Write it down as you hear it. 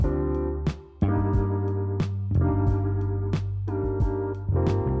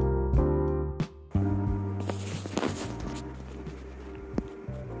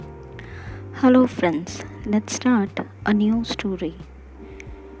Hello, friends. Let's start a new story.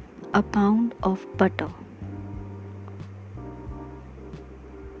 A pound of butter.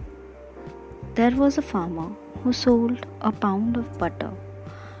 There was a farmer who sold a pound of butter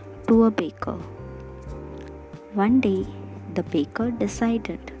to a baker. One day, the baker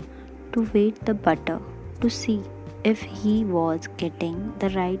decided to weigh the butter to see if he was getting the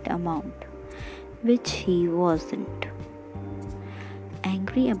right amount, which he wasn't.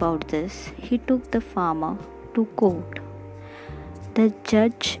 Angry about this, he took the farmer to court. The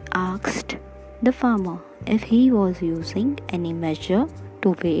judge asked the farmer if he was using any measure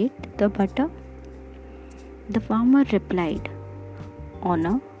to weigh the butter. The farmer replied,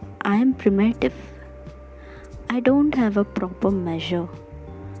 "Honor, I am primitive. I don't have a proper measure,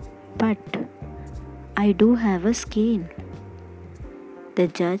 but I do have a scale." The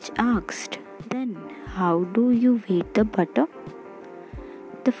judge asked, "Then how do you weigh the butter?"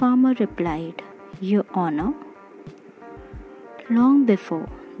 The farmer replied, "Your Honor, long before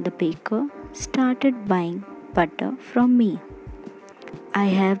the baker started buying butter from me, I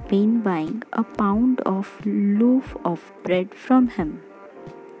have been buying a pound of loaf of bread from him.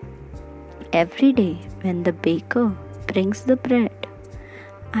 Every day when the baker brings the bread,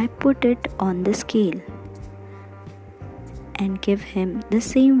 I put it on the scale and give him the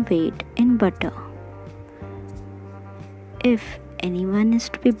same weight in butter. If anyone is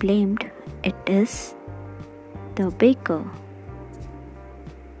to be blamed, it is the baker."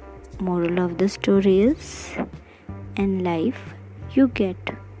 Moral of the story is, in life, you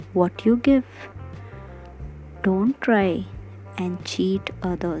get what you give. Don't try and cheat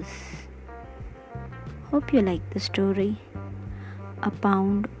others. Hope you like the story. A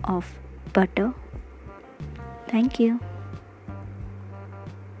pound of butter. Thank you.